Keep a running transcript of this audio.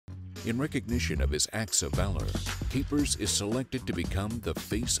In recognition of his acts of valor, Capers is selected to become the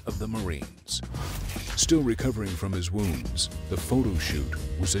face of the Marines. Still recovering from his wounds, the photo shoot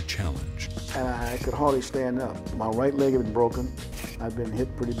was a challenge. And I could hardly stand up. My right leg had been broken. I'd been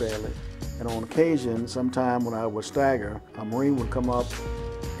hit pretty badly. And on occasion, sometime when I would stagger, a Marine would come up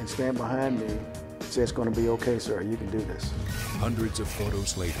and stand behind me and say, "It's going to be okay, sir, you can do this." Hundreds of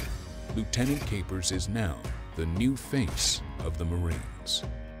photos later, Lieutenant Capers is now the new face of the Marines.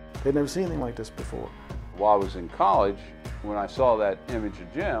 They'd never seen anything like this before. While I was in college, when I saw that image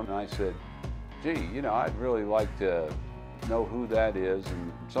of Jim, I said, gee, you know, I'd really like to know who that is,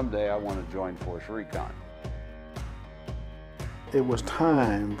 and someday I want to join Force Recon. It was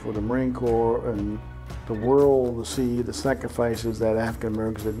time for the Marine Corps and the world to see the sacrifices that African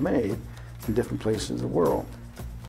Americans had made in different places of the world.